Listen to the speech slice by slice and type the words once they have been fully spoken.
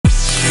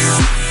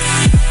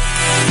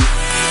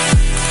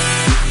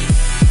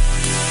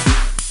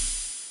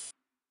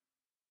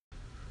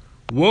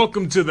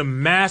Welcome to the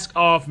Mask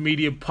Off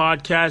Media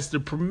Podcast, the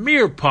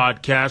premier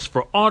podcast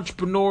for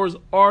entrepreneurs,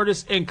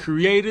 artists, and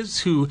creators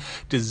who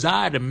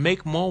desire to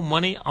make more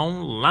money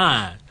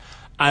online.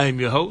 I am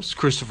your host,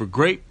 Christopher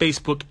Great,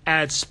 Facebook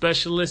ad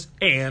specialist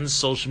and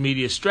social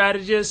media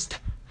strategist.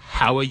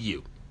 How are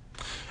you?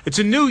 It's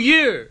a new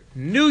year,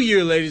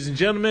 ladies and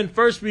gentlemen.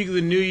 First week of the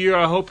new year.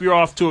 I hope you're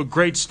off to a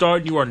great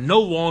start. You are no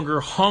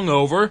longer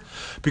hungover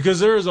because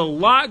there is a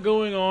lot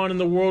going on in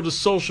the world of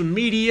social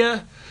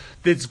media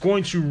that's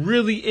going to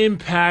really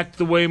impact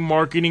the way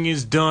marketing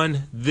is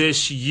done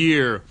this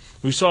year.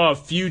 We saw a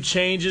few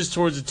changes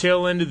towards the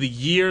tail end of the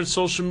year in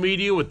social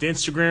media, with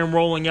Instagram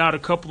rolling out a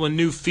couple of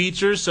new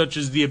features, such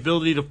as the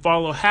ability to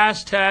follow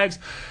hashtags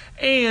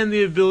and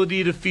the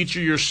ability to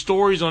feature your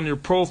stories on your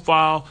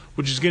profile,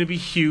 which is going to be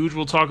huge.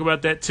 We'll talk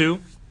about that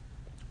too.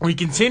 We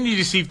continue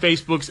to see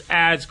Facebook's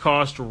ads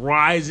cost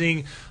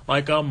rising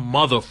like a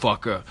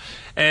motherfucker.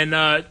 And,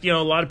 a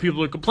lot of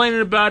people are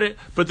complaining about it,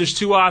 but there's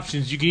two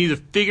options. You can either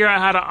figure out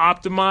how to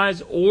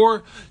optimize,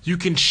 or you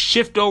can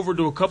shift over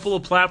to a couple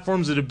of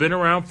platforms that have been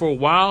around for a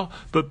while,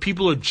 but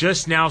people are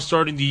just now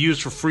starting to use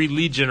for free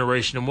lead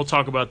generation, and we'll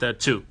talk about that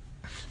too.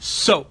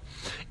 So,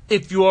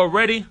 if you are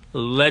ready,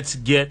 let's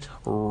get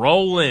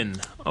rolling.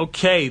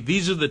 Okay,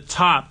 these are the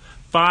top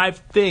 5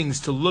 things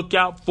to look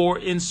out for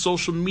in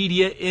social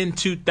media in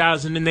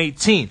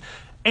 2018.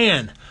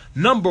 And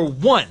number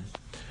 1,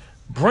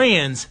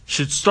 brands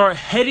should start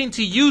heading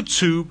to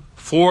YouTube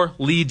for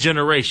lead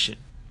generation.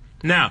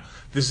 Now,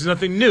 this is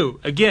nothing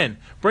new. Again,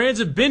 brands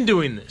have been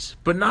doing this,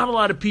 but not a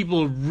lot of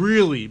people have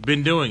really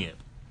been doing it.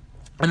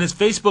 And as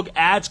Facebook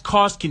ads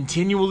costs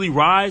continually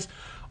rise,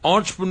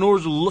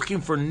 entrepreneurs are looking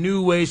for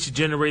new ways to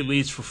generate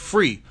leads for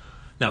free.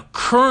 Now,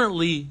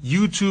 currently,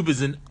 YouTube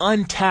is an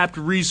untapped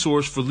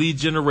resource for lead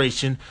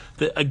generation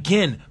that,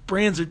 again,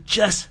 brands are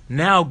just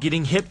now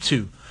getting hip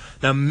to.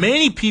 Now,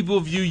 many people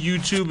view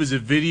YouTube as a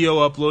video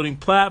uploading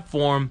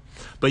platform,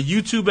 but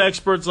YouTube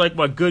experts like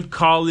my good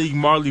colleague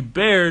Marley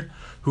Baird,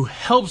 who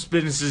helps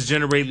businesses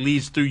generate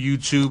leads through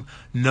YouTube,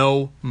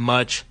 know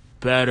much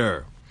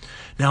better.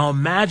 Now,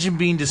 imagine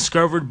being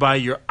discovered by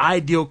your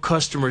ideal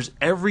customers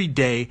every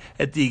day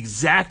at the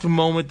exact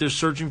moment they're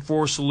searching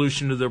for a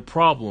solution to their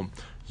problem.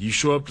 You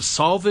show up to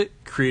solve it,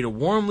 create a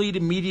warm lead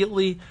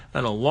immediately,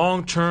 and a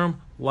long-term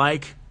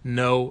like,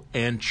 know,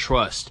 and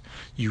trust.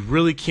 You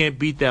really can't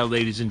beat that,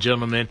 ladies and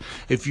gentlemen.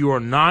 If you are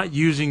not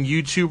using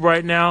YouTube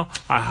right now,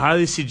 I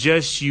highly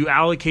suggest you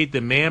allocate the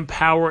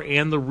manpower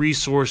and the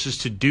resources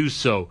to do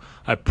so.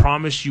 I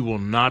promise you will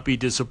not be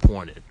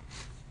disappointed.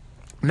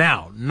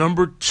 Now,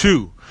 number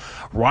 2,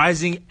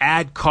 rising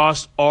ad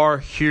costs are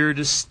here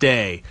to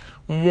stay.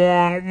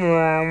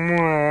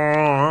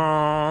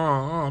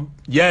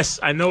 Yes,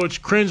 I know it's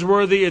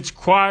cringeworthy, it's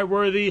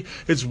cry-worthy,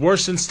 it's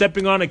worse than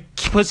stepping on a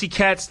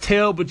pussycat's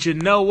tail, but you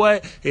know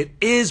what? It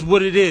is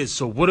what it is,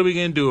 so what are we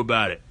going to do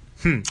about it?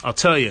 I'll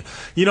tell you.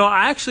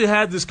 I actually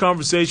had this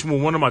conversation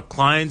with one of my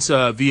clients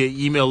via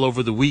email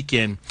over the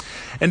weekend,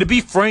 and to be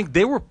frank,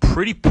 they were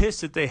pretty pissed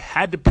that they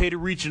had to pay to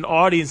reach an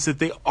audience that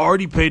they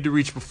already paid to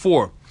reach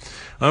before.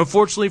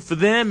 Unfortunately for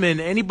them and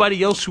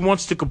anybody else who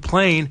wants to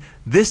complain,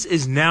 this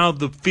is now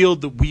the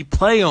field that we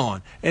play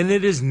on, and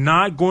it is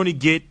not going to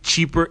get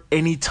cheaper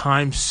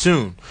anytime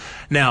soon.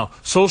 Now,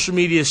 social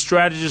media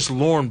strategist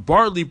Lauren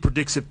Bartley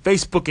predicts that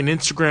Facebook and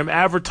Instagram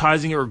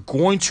advertising are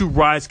going to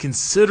rise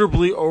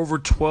considerably over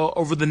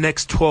the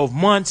next 12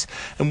 months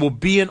and will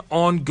be an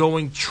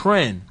ongoing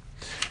trend.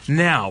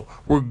 Now,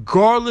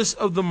 regardless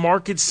of the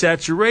market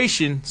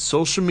saturation,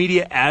 social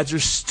media ads are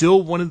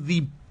still one of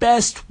the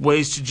best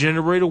ways to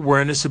generate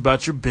awareness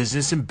about your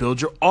business and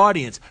build your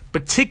audience,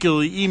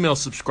 particularly email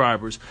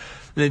subscribers.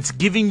 And it's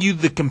giving you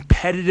the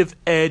competitive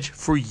edge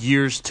for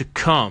years to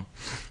come.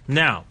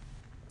 Now,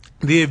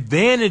 the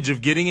advantage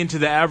of getting into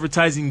the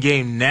advertising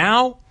game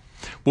now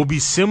will be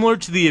similar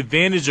to the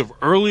advantage of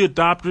early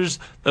adopters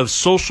of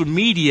social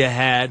media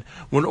had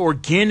when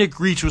organic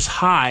reach was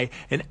high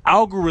and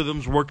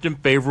algorithms worked in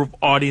favor of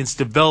audience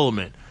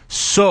development.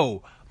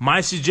 So,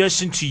 my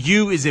suggestion to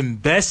you is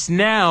invest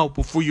now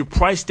before you're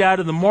priced out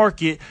of the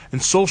market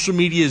and social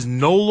media is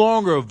no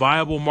longer a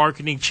viable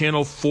marketing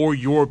channel for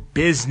your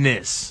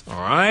business. All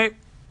right?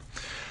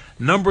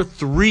 Number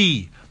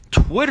 3,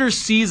 Twitter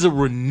sees a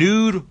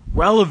renewed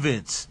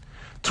relevance.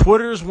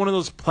 Twitter is one of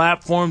those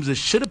platforms that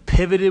should have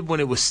pivoted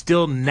when it was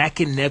still neck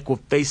and neck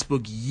with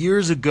Facebook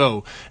years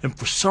ago, and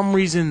for some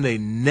reason they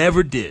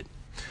never did.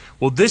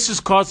 Well, this has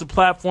caused the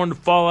platform to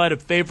fall out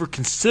of favor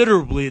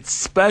considerably,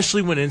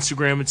 especially when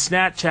Instagram and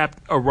Snapchat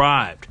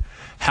arrived.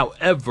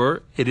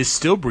 However, it is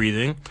still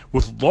breathing,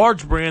 with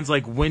large brands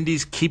like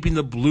Wendy's keeping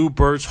the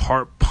Bluebird's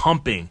heart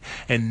pumping.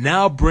 And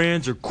now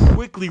brands are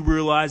quickly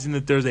realizing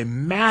that there's a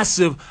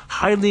massive,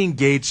 highly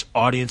engaged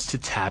audience to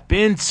tap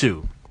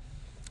into.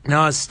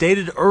 Now, as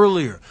stated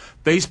earlier,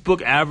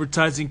 Facebook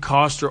advertising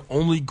costs are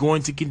only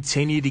going to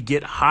continue to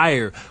get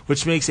higher,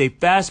 which makes a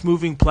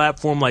fast-moving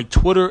platform like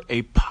Twitter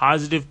a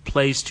positive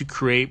place to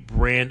create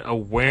brand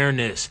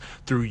awareness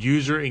through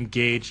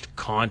user-engaged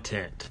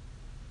content.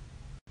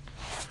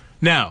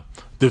 Now,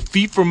 the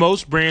feat for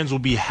most brands will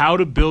be how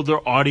to build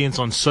their audience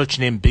on such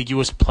an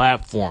ambiguous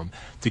platform.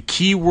 The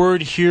key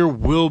word here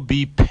will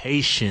be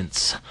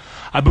patience.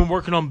 I've been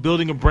working on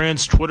building a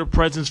brand's Twitter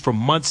presence for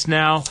months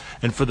now,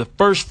 and for the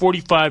first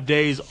 45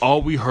 days,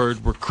 all we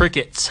heard were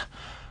crickets.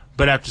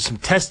 But after some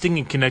testing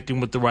and connecting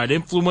with the right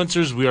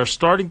influencers, we are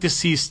starting to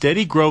see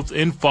steady growth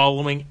in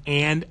following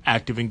and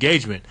active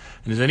engagement.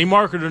 And as any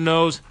marketer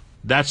knows,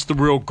 that's the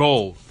real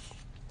goal.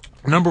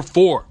 Number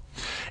 4.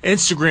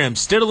 Instagram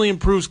steadily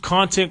improves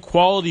content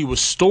quality with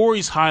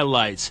stories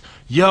highlights.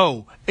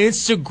 Yo,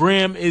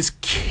 Instagram is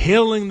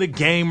killing the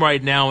game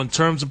right now in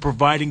terms of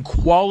providing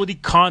quality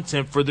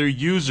content for their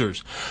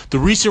users. The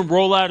recent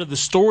rollout of the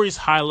stories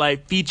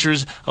highlight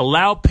features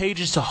allow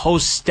pages to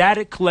host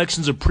static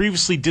collections of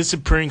previously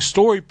disappearing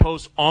story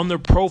posts on their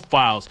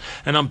profiles.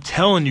 And I'm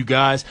telling you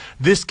guys,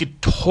 this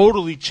could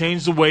totally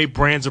change the way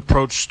brands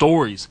approach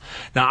stories.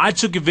 Now, I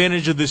took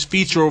advantage of this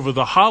feature over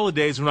the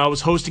holidays when I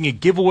was hosting a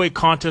giveaway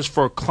contest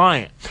for a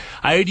client.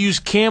 I had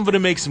used Canva to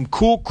make some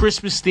cool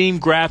Christmas-themed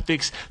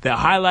graphics that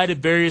highlighted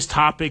various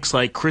topics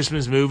like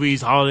Christmas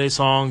movies, holiday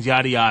songs,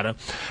 yada yada.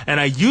 And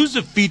I used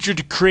the feature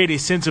to create a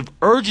sense of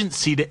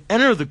urgency to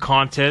enter the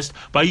contest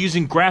by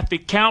using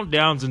graphic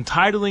countdowns and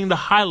titling the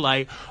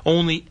highlight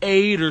only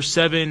 8 or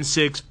 7,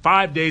 6,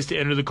 5 days to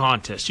enter the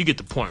contest. You get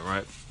the point,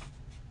 right?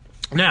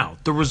 Now,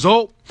 the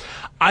result,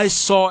 I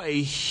saw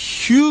a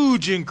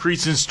huge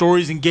increase in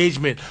stories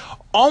engagement,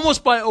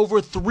 almost by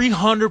over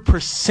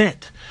 300%,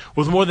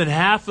 with more than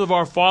half of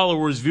our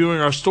followers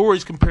viewing our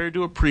stories compared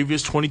to a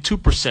previous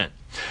 22%.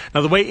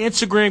 Now, the way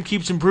Instagram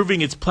keeps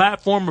improving its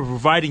platform and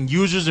providing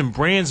users and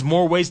brands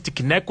more ways to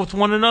connect with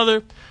one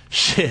another,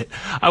 shit,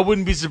 I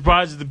wouldn't be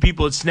surprised if the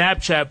people at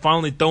Snapchat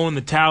finally throw in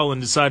the towel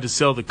and decide to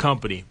sell the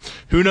company.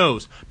 Who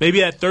knows? Maybe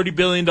that $30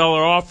 billion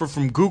offer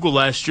from Google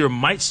last year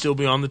might still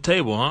be on the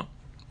table, huh?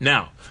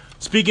 Now,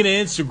 speaking of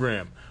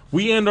Instagram,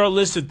 we end our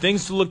list of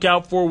things to look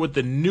out for with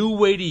the new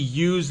way to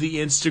use the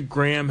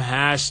Instagram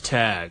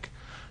hashtag.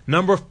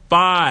 Number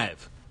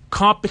 5,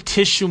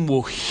 competition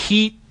will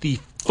heat the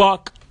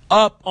fuck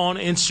up on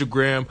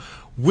Instagram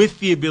with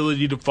the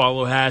ability to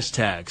follow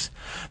hashtags.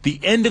 The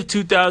end of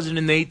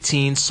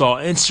 2018 saw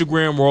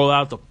Instagram roll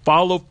out the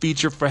follow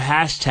feature for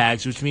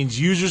hashtags, which means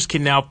users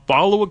can now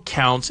follow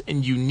accounts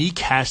and unique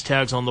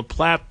hashtags on the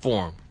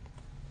platform.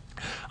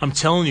 I'm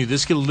telling you,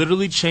 this could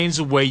literally change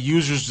the way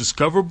users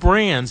discover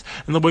brands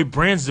and the way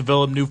brands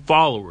develop new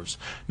followers.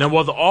 Now,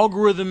 while the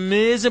algorithm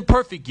isn't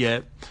perfect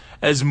yet,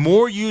 as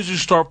more users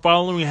start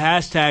following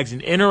hashtags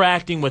and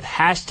interacting with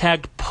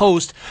hashtagged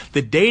posts,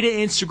 the data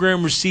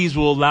Instagram receives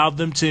will allow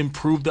them to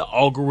improve the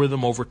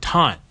algorithm over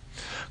time.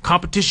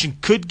 Competition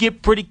could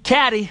get pretty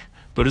catty,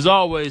 but as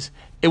always,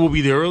 it will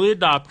be the early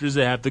adopters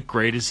that have the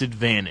greatest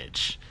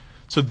advantage.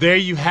 So there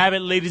you have it,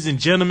 ladies and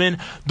gentlemen.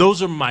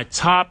 Those are my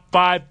top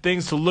 5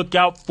 things to look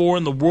out for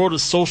in the world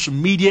of social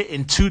media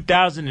in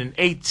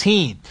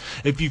 2018.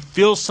 If you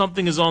feel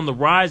something is on the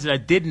rise that I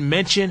didn't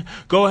mention,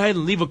 go ahead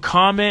and leave a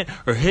comment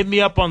or hit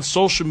me up on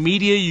social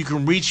media. You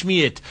can reach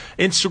me at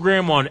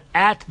Instagram on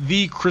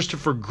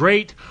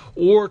 @TheChristopherGreat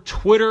or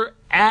Twitter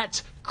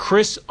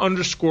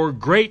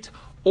 @Chris_Great,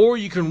 or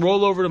you can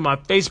roll over to my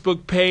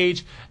Facebook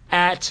page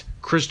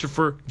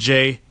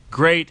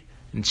 @ChristopherJ.Great.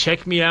 And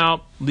check me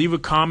out, leave a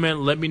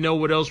comment, let me know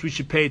what else we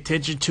should pay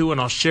attention to,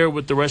 and I'll share it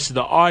with the rest of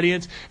the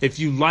audience. If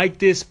you like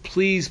this,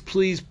 please,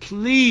 please,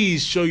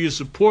 please show your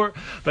support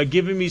by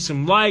giving me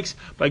some likes,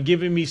 by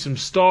giving me some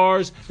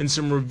stars and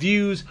some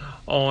reviews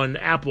on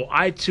Apple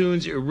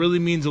iTunes. It really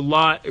means a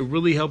lot. It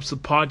really helps the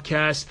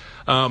podcast.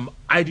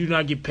 I do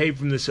not get paid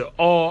from this at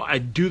all. I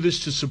do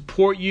this to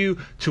support you,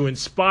 to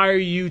inspire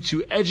you,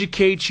 to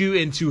educate you,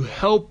 and to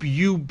help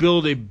you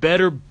build a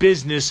better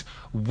business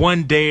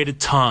one day at a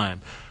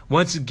time.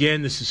 Once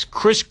again, this is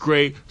Chris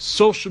Great,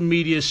 social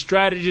media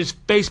strategist,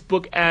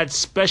 Facebook ad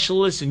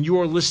specialist, and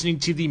you are listening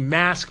to the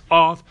Mask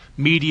Off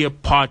Media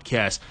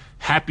Podcast.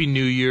 Happy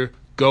New Year.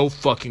 Go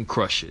fucking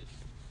crush it.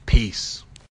 Peace.